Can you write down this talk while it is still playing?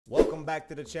Welcome back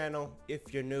to the channel.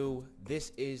 If you're new,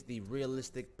 this is the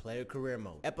Realistic Player Career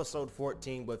Mode, episode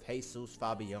 14 with Jesus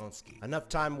Fabianski. Enough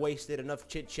time wasted, enough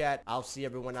chit chat. I'll see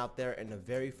everyone out there in the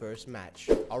very first match.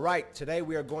 Alright, today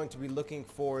we are going to be looking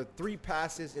for 3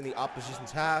 passes in the opposition's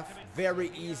half.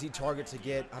 Very easy target to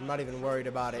get. I'm not even worried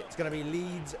about it. It's going to be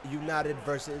Leeds United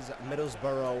versus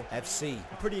Middlesbrough FC.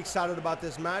 I'm pretty excited about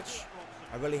this match.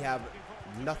 I really have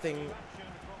nothing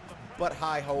but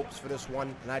high hopes for this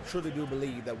one, and I truly do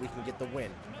believe that we can get the win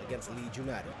against Leeds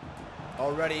United.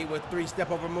 Already with 3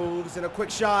 step-over moves and a quick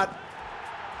shot.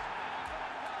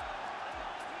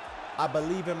 I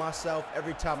believe in myself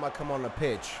every time I come on the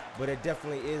pitch, but it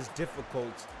definitely is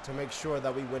difficult to make sure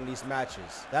that we win these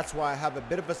matches. That's why I have a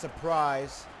bit of a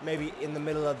surprise. Maybe in the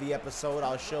middle of the episode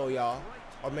I'll show y'all,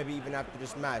 or maybe even after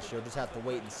this match. You'll just have to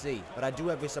wait and see. But I do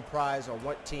have a surprise on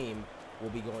what team we'll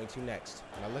be going to next.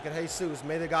 Now look at Jesus.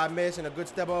 Made the guy miss, and a good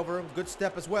step over. Good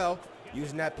step as well.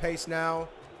 Using that pace now.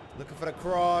 Looking for the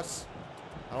cross.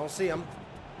 I don't see him.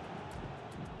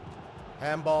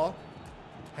 Handball.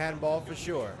 Handball for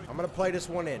sure. I'm going to play this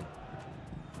one in.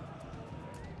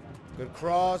 Good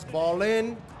cross. Ball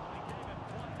in.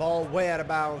 Ball way out of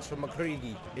bounds from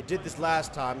McCready. It did this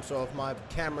last time, so if my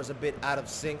camera's a bit out of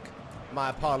sync,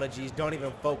 my apologies. Don't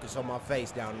even focus on my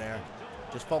face down there.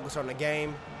 Just focus on the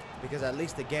game, because at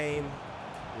least the game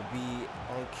will be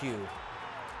on cue.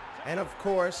 And of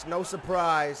course, no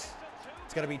surprise,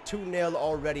 it's going to be 2-0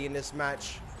 already in this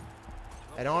match.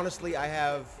 And honestly, I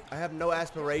have no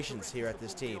aspirations here at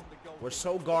this team. We're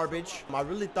so garbage. I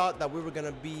really thought that we were going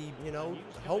to be, you know,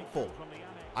 hopeful.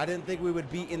 I didn't think we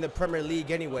would be in the Premier League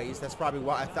anyways. That's probably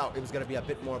why I thought it was going to be a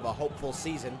bit more of a hopeful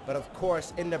season. But of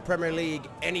course, in the Premier League,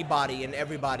 anybody and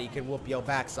everybody can whoop your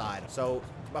backside. So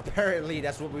apparently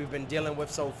that's what we've been dealing with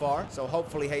so far. So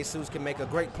hopefully Jesus can make a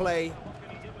great play,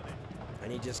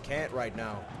 and he just can't right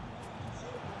now.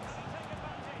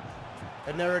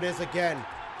 And there it is again.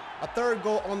 A 3rd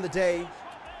goal on the day,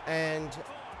 and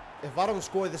if I don't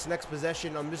score this next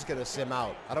possession, I'm just gonna sim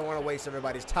out. I don't want to waste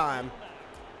everybody's time.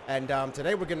 And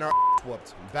today we're getting our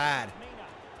whooped bad.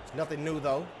 It's nothing new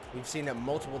though. We've seen it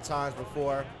multiple times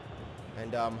before,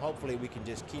 and hopefully we can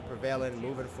just keep prevailing,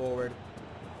 moving forward.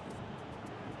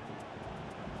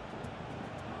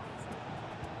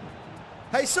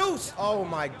 Jesus! Oh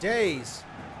my days.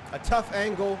 A tough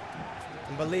angle,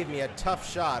 and believe me, a tough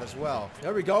shot as well.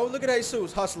 There we go. Look at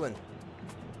Jesus hustling.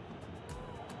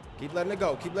 Keep letting it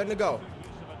go. Keep letting it go.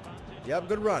 Yep,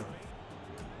 good run.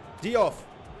 Diouf.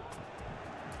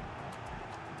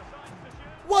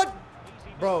 What?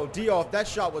 Bro, Diouf, that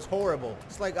shot was horrible.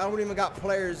 It's like I don't even got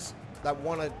players that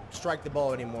want to strike the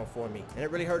ball anymore for me. And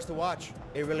it really hurts to watch.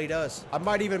 It really does. I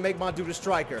might even make my dude a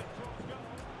striker,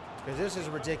 because this is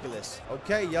ridiculous.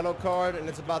 Okay, yellow card, and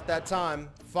it's about that time.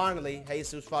 Finally,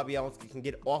 Jesus Fabianski can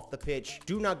get off the pitch.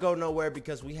 Do not go nowhere,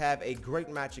 because we have a great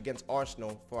match against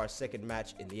Arsenal for our 2nd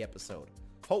match in the episode.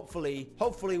 Hopefully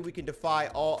we can defy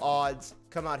all odds,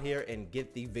 come out here and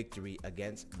get the victory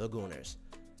against the Gooners.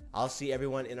 I'll see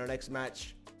everyone in our next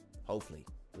match, hopefully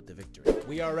with the victory.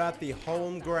 We are at the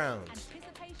home grounds,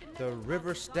 the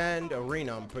River Stand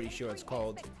Arena, I'm pretty sure it's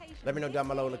called. Let me know down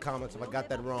below in the comments if I got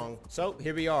that wrong. So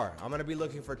here we are. I'm going to be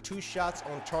looking for 2 shots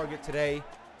on target today.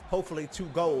 Hopefully 2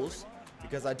 goals,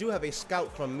 because I do have a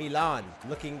scout from Milan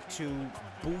looking to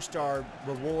boost our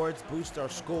rewards, boost our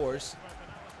scores.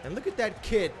 And look at that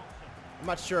kid. I'm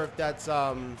not sure if that's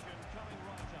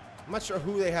I'm not sure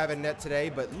who they have in net today,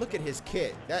 but look at his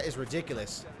kit. That is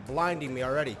ridiculous. Blinding me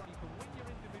already.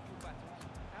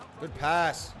 Good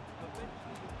pass.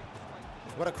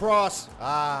 What a cross.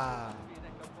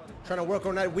 Trying to work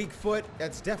on that weak foot.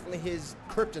 That's definitely his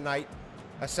kryptonite,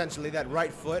 essentially, that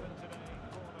right foot.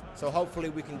 So hopefully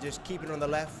we can just keep it on the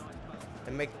left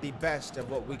and make the best of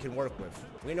what we can work with.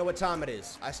 We know what time it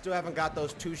is. I still haven't got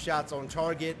those 2 shots on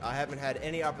target. I haven't had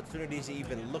any opportunities to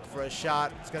even look for a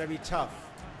shot. It's going to be tough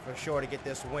for sure to get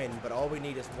this win, but all we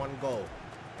need is 1 goal.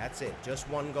 That's it, just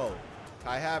 1 goal.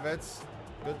 Kai Havertz,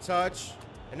 good touch,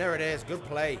 and there it is, good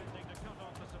play.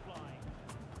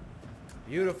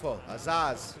 Beautiful,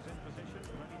 Azaz.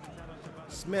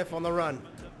 Smith on the run,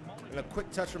 and a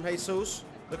quick touch from Jesus.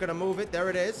 Looking to move it, there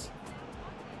it is.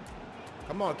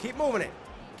 Come on, keep moving it,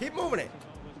 keep moving it.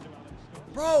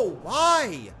 Bro,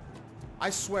 why?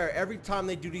 I swear, every time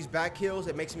they do these back heels,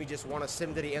 it makes me just want to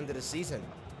sim to the end of the season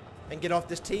and get off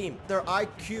this team. Their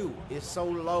IQ is so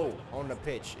low on the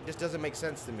pitch. It just doesn't make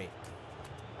sense to me.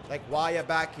 Like, why a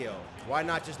back heel? Why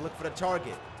not just look for the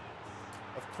target?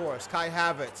 Of course, Kai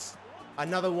Havertz.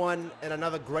 Another one, and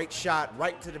another great shot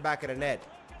right to the back of the net.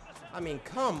 I mean,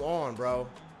 come on, bro.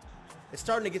 It's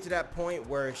starting to get to that point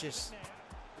where it's just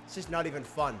not even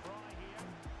fun.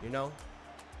 you know?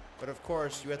 But of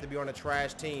course, you have to be on a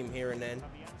trash team here and then.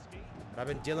 But I've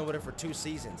been dealing with it for 2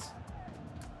 seasons.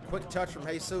 Quick touch from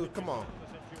Jesus. Come on.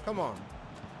 Come on.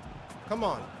 Come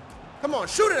on. Come on.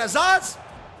 Shoot it, Azaz!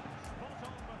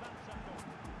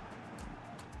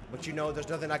 But you know, there's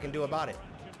nothing I can do about it.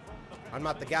 I'm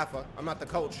not the gaffer. I'm not the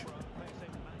coach.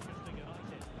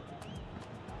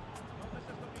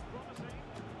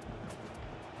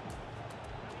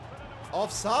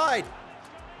 Offside.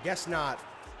 Guess not.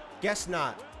 Guess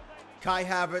not. Kai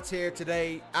Havertz here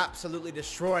today, absolutely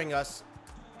destroying us.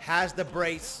 Has the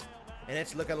brace, and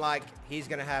it's looking like he's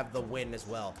going to have the win as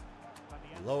well.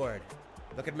 Lord.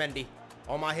 Look at Mendy.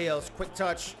 On my heels. Quick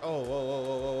touch. Oh, whoa, whoa,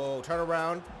 whoa, whoa, whoa. Turn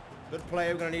around. Good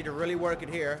play. We're going to need to really work it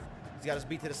here. He's got us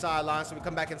beat to the sideline, so we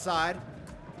come back inside.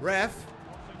 Ref.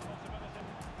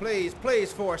 Please,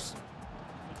 please, force.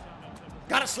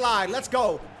 Got to slide. Let's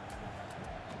go.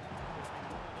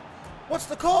 What's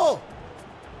the call?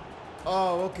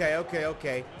 Oh, okay, okay,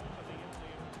 okay.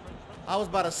 I was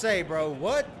about to say, bro,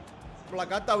 what?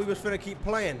 Like, I thought we was finna keep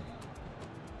playing.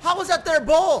 How was that their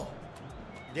ball?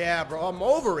 Yeah, bro, I'm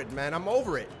over it, man. I'm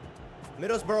over it.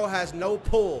 Middlesbrough has no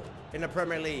pull in the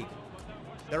Premier League.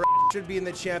 Their should be in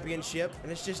the championship,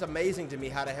 and it's just amazing to me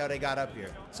how the hell they got up here.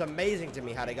 It's amazing to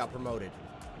me how they got promoted.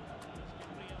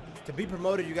 To be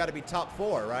promoted, you got to be top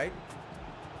 4, right?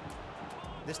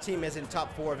 This team isn't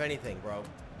top 4 of anything, bro.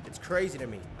 It's crazy to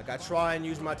me. Like, I try and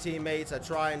use my teammates. I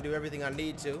try and do everything I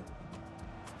need to.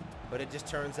 But it just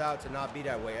turns out to not be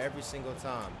that way every single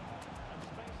time.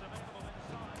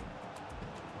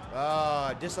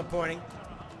 Disappointing.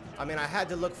 I mean, I had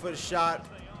to look for the shot.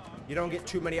 You don't get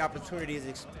too many opportunities,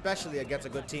 especially against a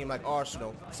good team like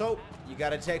Arsenal. So, you got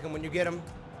to take them when you get them.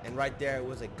 And right there, it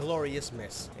was a glorious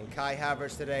miss. And Kai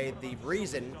Havertz today, the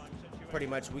reason, pretty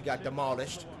much, we got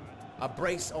demolished. A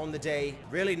brace on the day,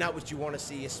 really not what you want to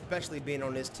see, especially being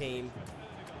on this team.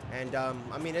 And,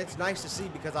 I mean, it's nice to see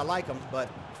because I like them, but...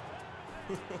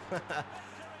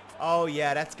 Oh,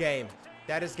 yeah, that's game.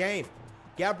 That is game.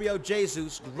 Gabriel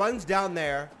Jesus runs down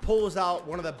there, pulls out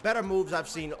one of the better moves I've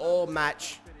seen all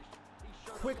match.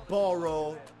 Quick ball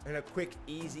roll and a quick,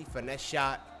 easy finesse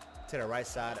shot to the right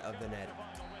side of the net.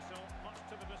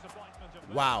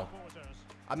 Wow.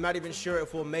 I'm not even sure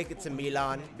if we'll make it to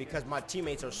Milan because my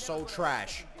teammates are so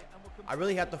trash. I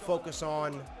really have to focus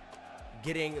on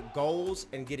getting goals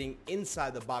and getting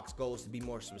inside the box goals to be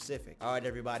more specific. All right,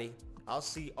 everybody. I'll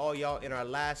see all y'all in our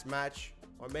last match,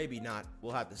 or maybe not.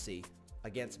 We'll have to see.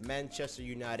 Against Manchester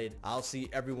United. I'll see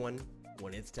everyone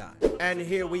when it's time. And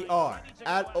here we are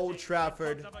at Old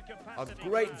Trafford, a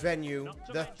great venue,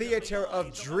 the theater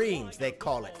of dreams, they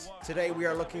call it. Today we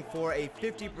are looking for a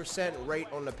 50% rate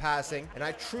on the passing, and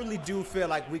I truly do feel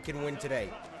like we can win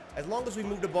today. As long as we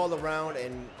move the ball around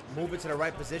and move it to the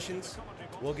right positions,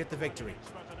 we'll get the victory.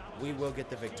 We will get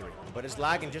the victory. But it's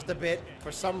lagging just a bit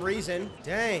for some reason.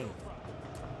 Dang.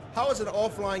 How is an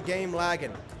offline game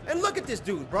lagging? And look at this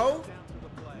dude, bro.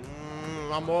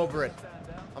 I'm over it.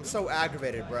 I'm so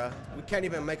aggravated, bruh. We can't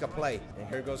even make a play. And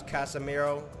here goes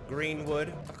Casemiro,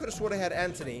 Greenwood. I could have sworn they had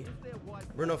Anthony.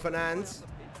 Bruno Fernandes.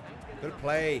 Good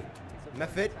play.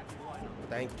 Meffit.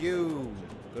 Thank you.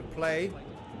 Good play.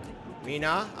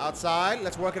 Mina, outside.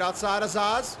 Let's work it outside,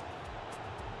 Azaz.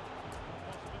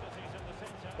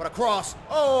 What a cross.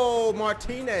 Oh,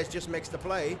 Martinez just makes the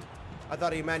play. I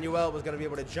thought Emmanuel was going to be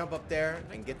able to jump up there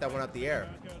and get that one out the air.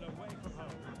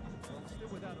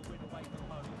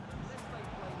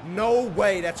 No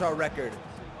way that's our record.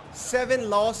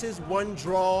 7 losses, 1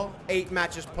 draw, 8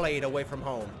 matches played away from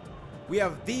home. We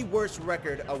have the worst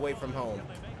record away from home.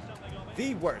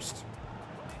 The worst.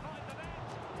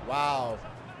 Wow.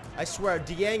 I swear,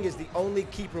 Dieng is the only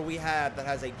keeper we have that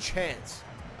has a chance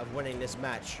of winning this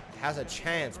match. Has a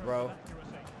chance, bro.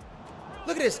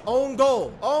 Look at this. Own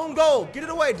goal. Own goal. Get it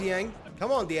away, Dieng.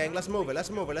 Come on, Dieng. Let's move it.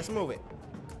 Let's move it. Let's move it.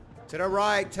 To the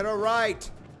right. To the right.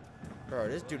 Bro,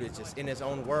 this dude is just in his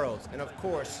own world. And of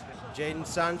course, Jadon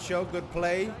Sancho, good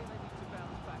play.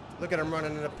 Look at him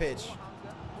running in the pitch.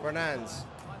 Fernandes.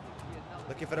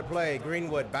 Looking for the play.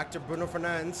 Greenwood, back to Bruno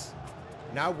Fernandes.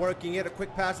 Now working it, a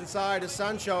quick pass inside to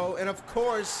Sancho. And of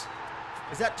course,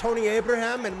 is that Tony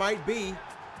Abraham? It might be.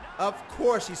 Of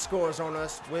course he scores on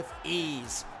us with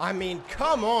ease. I mean,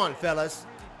 come on, fellas.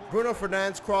 Bruno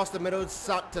Fernandes crossed the middle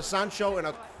to Sancho and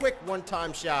a quick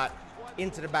one-time shot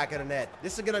into the back of the net.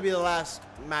 This is gonna be the last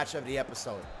match of the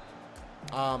episode.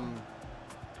 I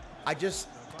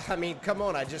mean, come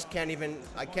on, I can't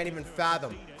even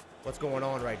fathom what's going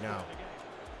on right now.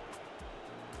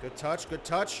 Good touch, good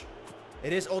touch.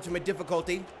 It is ultimate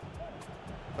difficulty,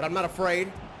 but I'm not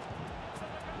afraid.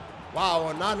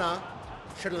 Wow, Onana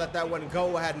should have let that one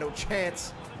go. I had no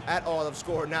chance. at all of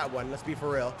scoring that one. Let's be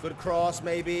for real. Good cross,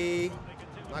 maybe.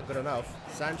 Not good enough.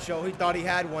 Sancho, he thought he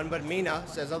had one, but Mina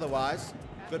says otherwise.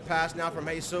 Good pass now from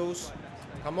Jesus.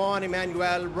 Come on,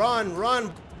 Emmanuel. Run,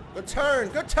 run. Good turn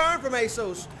from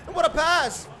Jesus. And what a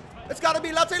pass. It's got to be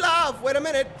Latilav. Wait a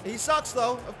minute. He sucks,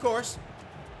 though, of course.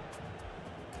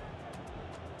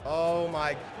 Oh,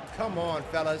 my. Come on,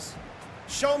 fellas.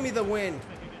 Show me the win.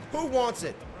 Who wants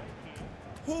it?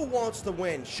 Who wants the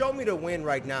win? Show me the win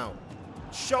right now.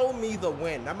 Show me the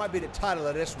win. That might be the title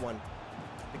of this one.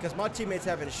 Because my teammates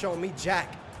haven't shown me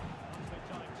jack.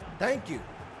 Thank you.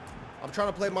 I'm trying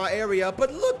to play my area,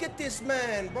 but look at this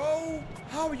man, bro.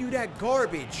 How are you that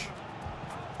garbage?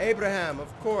 Abraham,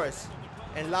 of course.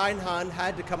 And Linehan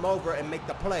had to come over and make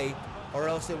the play, or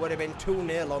else it would have been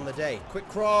 2-0 on the day. Quick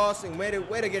cross, and way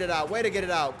to get it out. Way to get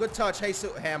it out. Good touch,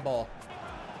 Jesus. Handball.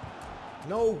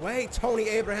 No way, Tony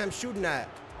Abraham shooting that.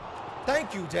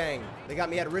 Thank you, dang. They got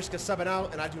me at risk of subbing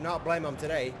out, and I do not blame them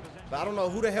today. But I don't know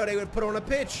who the hell they would put on the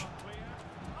pitch.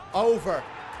 Over.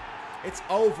 It's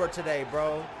over today,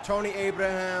 bro. Tony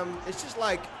Abraham, it's just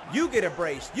like, you get a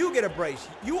brace. You get a brace.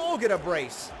 You all get a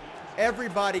brace.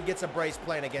 Everybody gets a brace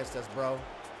playing against us, bro.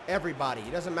 Everybody.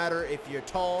 It doesn't matter if you're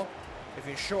tall, if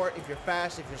you're short, if you're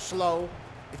fast, if you're slow,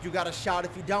 if you got a shot,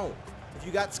 if you don't. If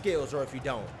you got skills or if you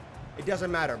don't. It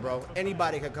doesn't matter, bro.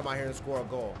 Anybody can come out here and score a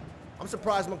goal. I'm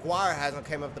surprised Maguire hasn't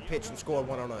came up the pitch and scored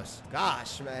one on us.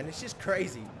 Gosh, man, it's just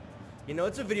crazy. You know,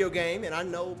 it's a video game, and I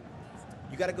know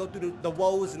you got to go through the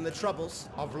woes and the troubles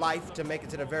of life to make it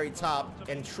to the very top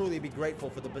and truly be grateful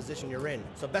for the position you're in.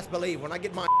 So best believe, when I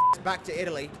get my back to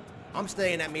Italy, I'm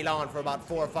staying at Milan for about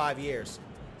 4 or 5 years.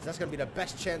 So that's going to be the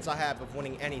best chance I have of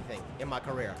winning anything in my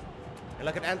career. And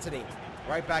look at Anthony,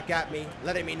 right back at me,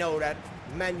 letting me know that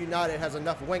Man United has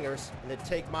enough wingers and to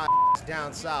take my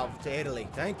down south to Italy.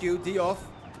 Thank you, Diouf.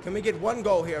 Can we get one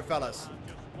goal here, fellas?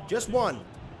 Just one.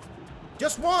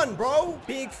 Just one, bro.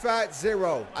 Big fat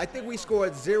 0. I think we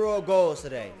scored 0 goals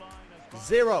today.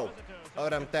 0 of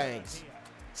them things.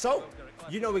 So,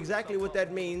 you know exactly what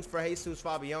that means for Jesus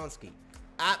Fabianski.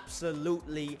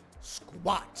 Absolutely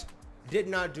squat. Did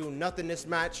not do nothing this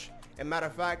match. And matter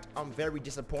of fact, I'm very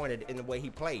disappointed in the way he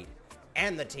played.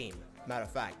 And the team, matter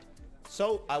of fact.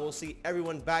 So, I will see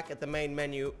everyone back at the main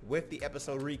menu with the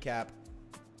episode recap.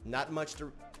 Not much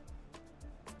to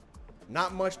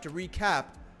recap,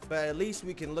 but at least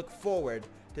we can look forward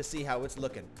to see how it's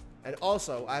looking. And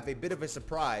also, I have a bit of a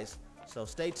surprise, so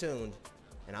stay tuned,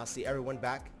 and I'll see everyone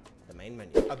back at the main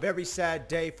menu. A very sad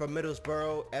day for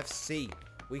Middlesbrough FC.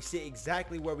 We see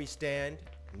exactly where we stand,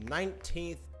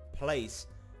 19th place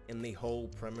in the whole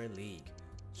Premier League.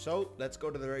 So, let's go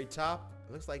to the very top.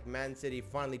 It looks like Man City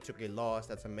finally took a loss.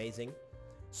 That's amazing.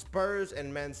 Spurs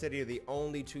and Man City are the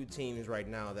only 2 teams right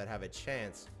now that have a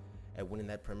chance at winning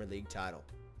that Premier League title.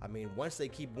 I mean, once they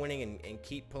keep winning and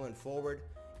keep pulling forward,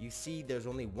 you see there's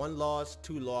only 1 loss,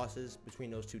 2 losses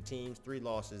between those 2 teams, 3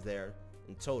 losses there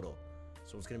in total.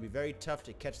 So it's going to be very tough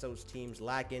to catch those teams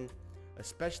lacking,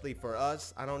 especially for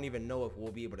us. I don't even know if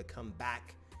we'll be able to come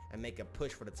back and make a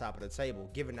push for the top of the table,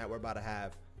 given that we're about to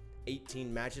have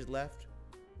 18 matches left,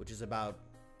 which is about,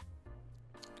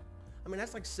 I mean,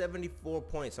 that's like 74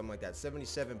 points, something like that,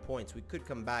 77 points. We could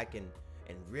come back and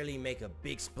really make a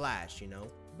big splash, you know,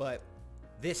 but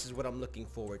this is what I'm looking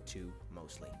forward to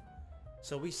mostly.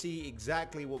 So we see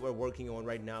exactly what we're working on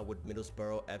right now with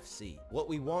Middlesbrough FC. What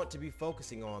we want to be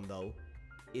focusing on, though,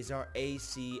 is our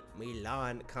AC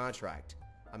Milan contract.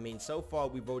 I mean, so far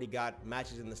we've already got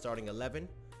matches in the starting 11.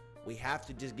 We have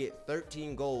to just get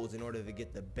 13 goals in order to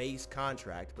get the base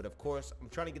contract. But of course, I'm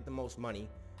trying to get the most money.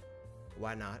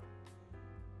 Why not?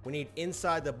 We need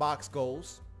inside the box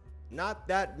goals. Not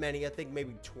that many. I think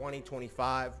maybe 20,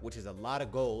 25, which is a lot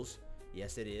of goals.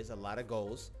 Yes, it is a lot of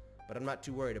goals, but I'm not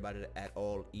too worried about it at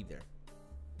all either.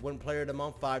 Win player of the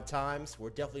month 5 times. We're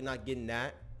definitely not getting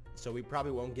that, so we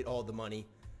probably won't get all the money.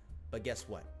 But guess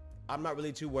what? I'm not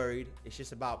really too worried. It's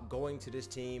just about going to this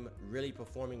team, really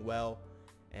performing well,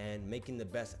 and making the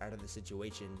best out of the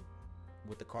situation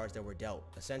with the cards that were dealt,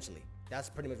 essentially. That's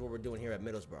pretty much what we're doing here at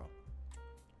Middlesbrough.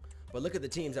 But look at the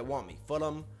teams that want me.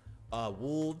 Fulham,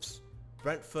 Wolves,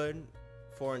 Brentford,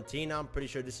 Fiorentina. I'm pretty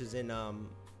sure this is in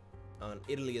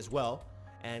Italy as well,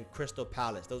 and Crystal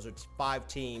Palace. Those are 5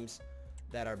 teams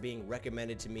that are being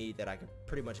recommended to me that I can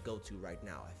pretty much go to right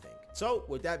now, I think. So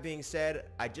with that being said,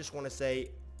 I just want to say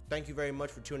thank you very much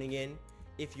for tuning in.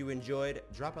 If you enjoyed,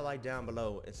 drop a like down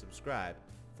below and subscribe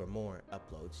for more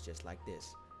uploads just like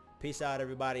this. Peace out,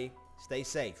 everybody. Stay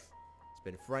safe. It's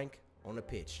been Frank on the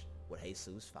pitch with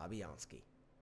Jesus Fabianski.